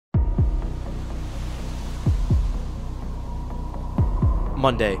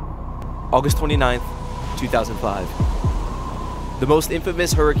Monday, August 29th, 2005. The most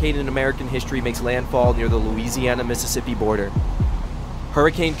infamous hurricane in American history makes landfall near the Louisiana-Mississippi border.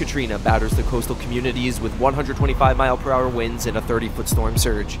 Hurricane Katrina batters the coastal communities with 125-mile-per-hour winds and a 30-foot storm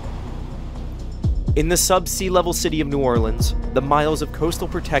surge. In the sub-sea level city of New Orleans, the miles of coastal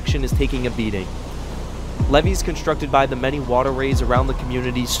protection is taking a beating. Levees constructed by the many waterways around the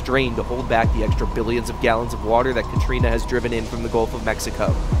community strain to hold back the extra billions of gallons of water that Katrina has driven in from the Gulf of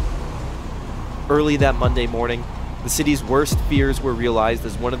Mexico. Early that Monday morning, the city's worst fears were realized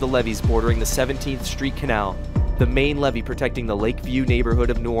as one of the levees bordering the 17th Street Canal, the main levee protecting the Lakeview neighborhood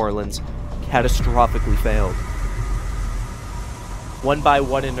of New Orleans, catastrophically failed. One by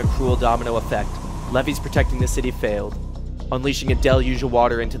one, in a cruel domino effect, levees protecting the city failed, unleashing a deluge of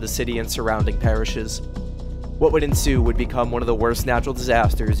water into the city and surrounding parishes. What would ensue would become one of the worst natural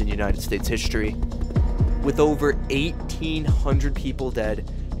disasters in United States history. With over 1,800 people dead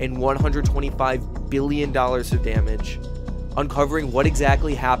and $125 billion of damage, uncovering what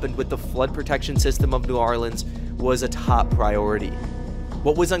exactly happened with the flood protection system of New Orleans was a top priority.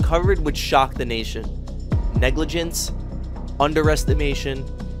 What was uncovered would shock the nation. Negligence, underestimation,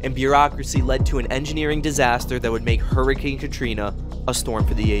 and bureaucracy led to an engineering disaster that would make Hurricane Katrina a storm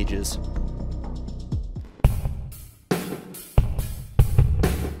for the ages.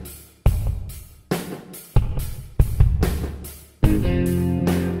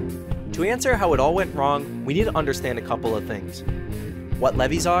 To answer how it all went wrong, we need to understand a couple of things. What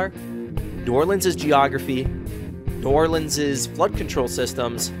levees are, New Orleans' geography, New Orleans' flood control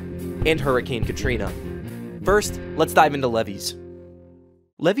systems, and Hurricane Katrina. First, let's dive into levees.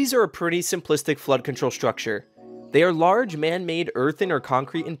 Levees are a pretty simplistic flood control structure. They are large man-made earthen or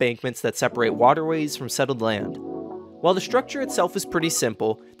concrete embankments that separate waterways from settled land. While the structure itself is pretty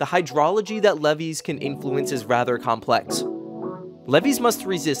simple, the hydrology that levees can influence is rather complex. Levees must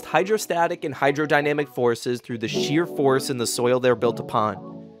resist hydrostatic and hydrodynamic forces through the shear force in the soil they're built upon.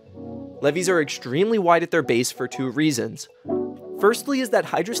 Levees are extremely wide at their base for two reasons. Firstly is that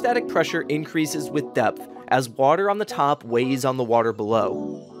hydrostatic pressure increases with depth as water on the top weighs on the water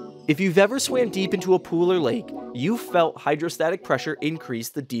below. If you've ever swam deep into a pool or lake, you felt hydrostatic pressure increase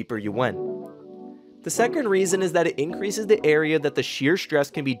the deeper you went. The second reason is that it increases the area that the shear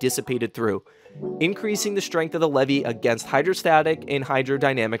stress can be dissipated through, increasing the strength of the levee against hydrostatic and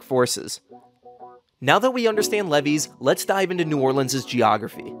hydrodynamic forces. Now that we understand levees, let's dive into New Orleans'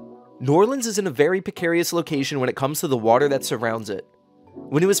 geography. New Orleans is in a very precarious location when it comes to the water that surrounds it.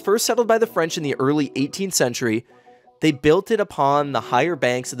 When it was first settled by the French in the early 18th century, they built it upon the higher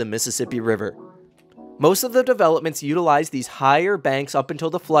banks of the Mississippi River. Most of the developments utilized these higher banks up until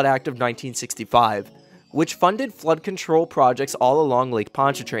the Flood Act of 1965, which funded flood control projects all along Lake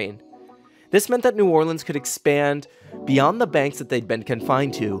Pontchartrain. This meant that New Orleans could expand beyond the banks that they'd been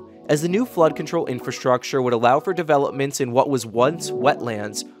confined to, as the new flood control infrastructure would allow for developments in what was once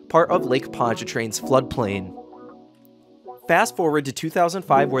wetlands, part of Lake Pontchartrain's floodplain. Fast forward to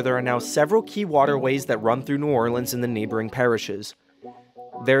 2005, where there are now several key waterways that run through New Orleans and the neighboring parishes.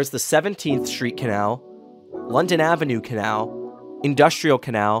 There's the 17th Street Canal, London Avenue Canal, Industrial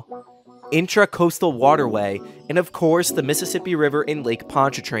Canal, Intracoastal Waterway, and of course the Mississippi River and Lake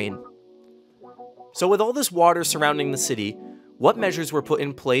Pontchartrain. So with all this water surrounding the city, what measures were put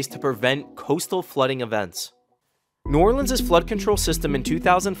in place to prevent coastal flooding events? New Orleans' flood control system in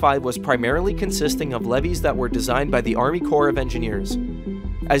 2005 was primarily consisting of levees that were designed by the Army Corps of Engineers.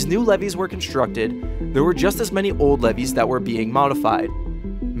 As new levees were constructed, there were just as many old levees that were being modified.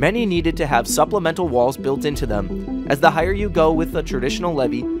 Many needed to have supplemental walls built into them, as the higher you go with a traditional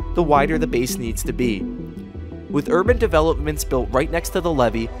levee, the wider the base needs to be. With urban developments built right next to the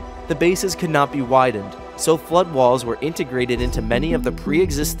levee, the bases could not be widened, so flood walls were integrated into many of the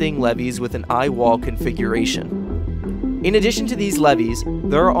pre-existing levees with an eye wall configuration. In addition to these levees,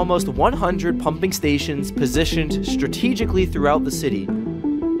 there are almost 100 pumping stations positioned strategically throughout the city.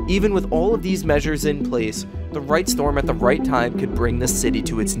 Even with all of these measures in place, the right storm at the right time could bring the city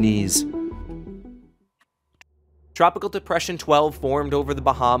to its knees. Tropical Depression 12 formed over the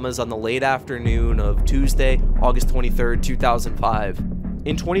Bahamas on the late afternoon of Tuesday, August 23, 2005.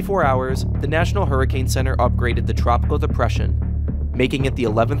 In 24 hours, the National Hurricane Center upgraded the Tropical Depression, making it the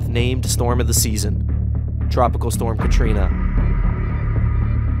 11th named storm of the season, Tropical Storm Katrina.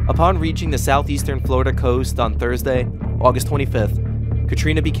 Upon reaching the southeastern Florida coast on Thursday, August 25th,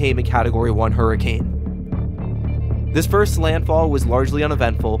 Katrina became a Category 1 hurricane. This first landfall was largely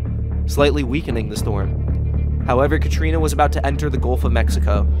uneventful, slightly weakening the storm. However, Katrina was about to enter the Gulf of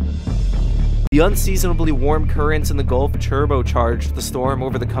Mexico. The unseasonably warm currents in the Gulf turbocharged the storm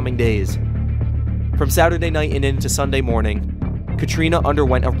over the coming days. From Saturday night and into Sunday morning, Katrina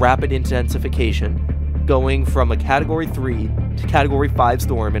underwent a rapid intensification, going from a Category 3 to Category 5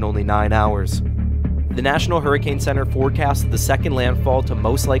 storm in only 9 hours. The National Hurricane Center forecasted the second landfall to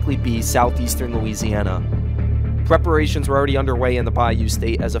most likely be southeastern Louisiana. Preparations were already underway in the Bayou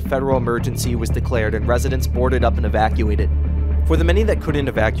State as a federal emergency was declared and residents boarded up and evacuated. For the many that couldn't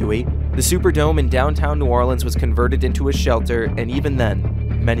evacuate, the Superdome in downtown New Orleans was converted into a shelter, and even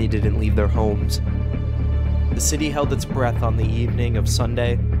then, many didn't leave their homes. The city held its breath on the evening of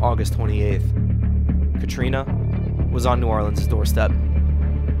Sunday, August 28th. Katrina was on New Orleans' doorstep.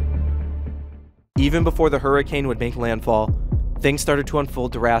 Even before the hurricane would make landfall, things started to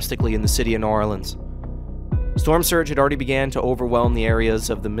unfold drastically in the city of New Orleans. Storm surge had already begun to overwhelm the areas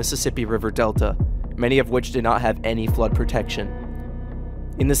of the Mississippi River Delta, many of which did not have any flood protection.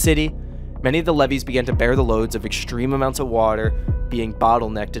 In the city, many of the levees began to bear the loads of extreme amounts of water being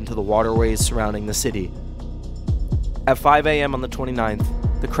bottlenecked into the waterways surrounding the city. At 5 a.m. on the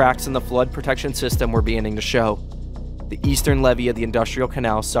 29th, the cracks in the flood protection system were beginning to show. The eastern levee of the Industrial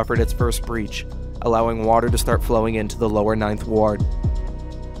Canal suffered its first breach, allowing water to start flowing into the lower 9th Ward.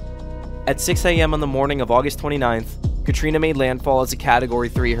 At 6 a.m. on the morning of August 29th, Katrina made landfall as a Category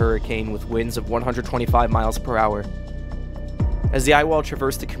 3 hurricane with winds of 125 miles per hour. As the eye wall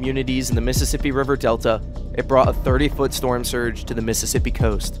traversed the communities in the Mississippi River Delta, it brought a 30-foot storm surge to the Mississippi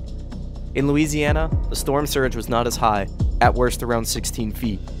coast. In Louisiana, the storm surge was not as high, at worst around 16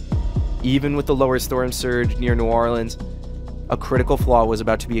 feet. Even with the lower storm surge near New Orleans, a critical flaw was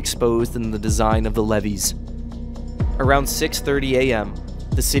about to be exposed in the design of the levees. Around 6:30 a.m.,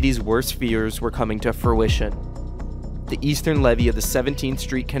 the city's worst fears were coming to fruition. The eastern levee of the 17th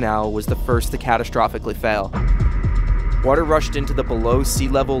Street Canal was the first to catastrophically fail. Water rushed into the below sea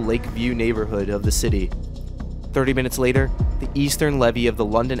level Lakeview neighborhood of the city. 30 minutes later, the eastern levee of the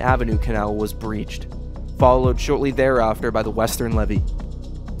London Avenue Canal was breached, followed shortly thereafter by the western levee.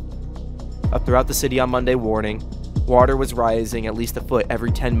 Up throughout the city on Monday morning, water was rising at least a foot every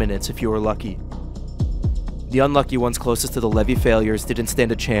 10 minutes if you were lucky. The unlucky ones closest to the levee failures didn't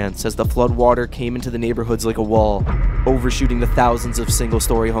stand a chance as the flood water came into the neighborhoods like a wall, overshooting the thousands of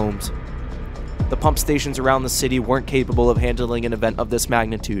single-story homes. The pump stations around the city weren't capable of handling an event of this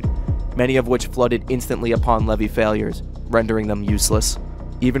magnitude, many of which flooded instantly upon levee failures, rendering them useless.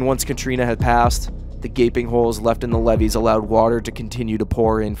 Even once Katrina had passed, the gaping holes left in the levees allowed water to continue to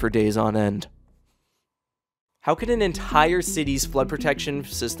pour in for days on end. How could an entire city's flood protection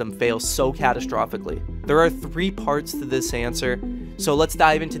system fail so catastrophically? There are 3 parts to this answer, so let's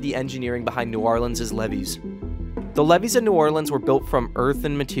dive into the engineering behind New Orleans' levees. The levees in New Orleans were built from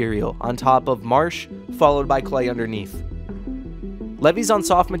earthen material on top of marsh, followed by clay underneath. Levees on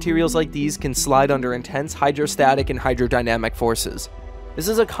soft materials like these can slide under intense hydrostatic and hydrodynamic forces. This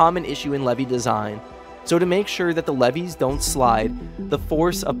is a common issue in levee design, so to make sure that the levees don't slide, the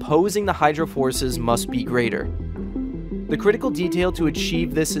force opposing the hydro forces must be greater. The critical detail to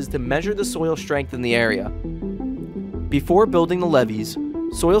achieve this is to measure the soil strength in the area. Before building the levees,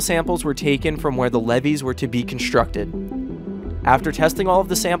 soil samples were taken from where the levees were to be constructed. After testing all of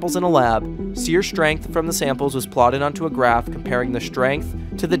the samples in a lab, shear strength from the samples was plotted onto a graph comparing the strength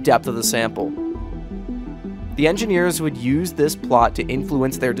to the depth of the sample. The engineers would use this plot to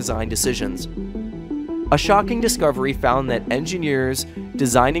influence their design decisions. A shocking discovery found that engineers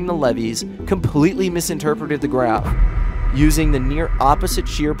designing the levees completely misinterpreted the graph, using the near opposite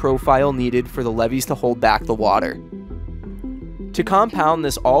shear profile needed for the levees to hold back the water. To compound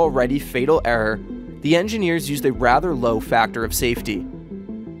this already fatal error, the engineers used a rather low factor of safety.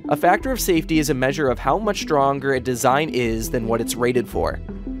 A factor of safety is a measure of how much stronger a design is than what it's rated for.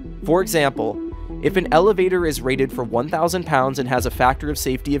 For example, if an elevator is rated for 1,000 pounds and has a factor of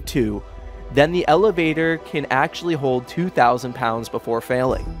safety of 2, then the elevator can actually hold 2,000 pounds before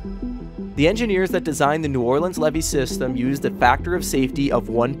failing. The engineers that designed the New Orleans levee system used a factor of safety of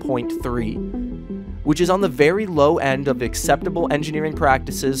 1.3, which is on the very low end of acceptable engineering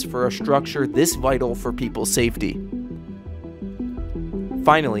practices for a structure this vital for people's safety.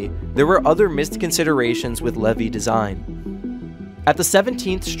 Finally, there were other missed considerations with levee design. At the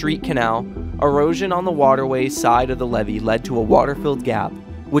 17th Street Canal, erosion on the waterway side of the levee led to a water-filled gap,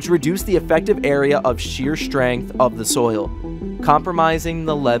 which reduced the effective area of shear strength of the soil, compromising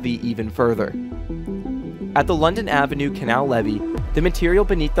the levee even further. At the London Avenue Canal levee, the material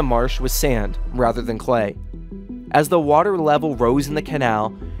beneath the marsh was sand rather than clay. As the water level rose in the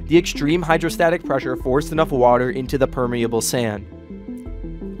canal, the extreme hydrostatic pressure forced enough water into the permeable sand.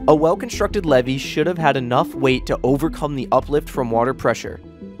 A well-constructed levee should have had enough weight to overcome the uplift from water pressure.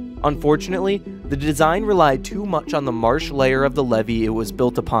 Unfortunately, the design relied too much on the marsh layer of the levee it was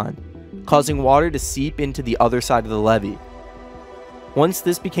built upon, causing water to seep into the other side of the levee. Once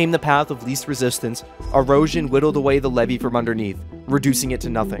this became the path of least resistance, erosion whittled away the levee from underneath, reducing it to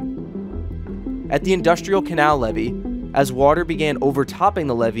nothing. At the Industrial Canal levee, as water began overtopping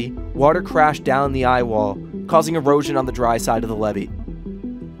the levee, water crashed down the eye wall, causing erosion on the dry side of the levee.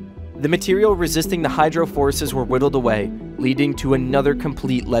 The material resisting the hydro forces were whittled away, leading to another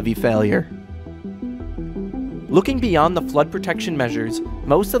complete levee failure. Looking beyond the flood protection measures,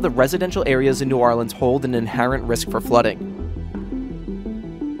 most of the residential areas in New Orleans hold an inherent risk for flooding.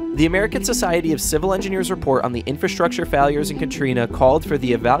 The American Society of Civil Engineers report on the infrastructure failures in Katrina called for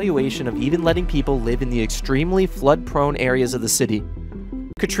the evaluation of even letting people live in the extremely flood-prone areas of the city.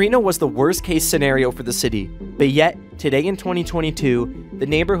 Katrina was the worst-case scenario for the city, but yet, today in 2022, the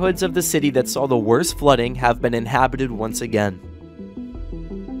neighborhoods of the city that saw the worst flooding have been inhabited once again.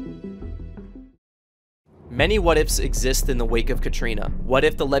 Many what-ifs exist in the wake of Katrina. What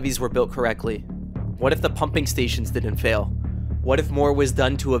if the levees were built correctly? What if the pumping stations didn't fail? What if more was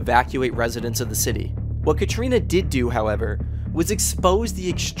done to evacuate residents of the city? What Katrina did do, however, was expose the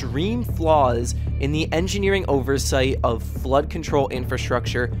extreme flaws in the engineering oversight of flood control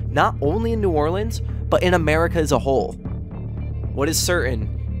infrastructure, not only in New Orleans, but in America as a whole. What is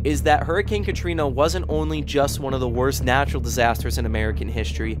certain is that Hurricane Katrina wasn't only just one of the worst natural disasters in American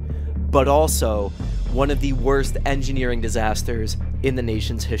history, but also one of the worst engineering disasters in the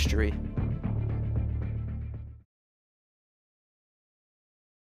nation's history.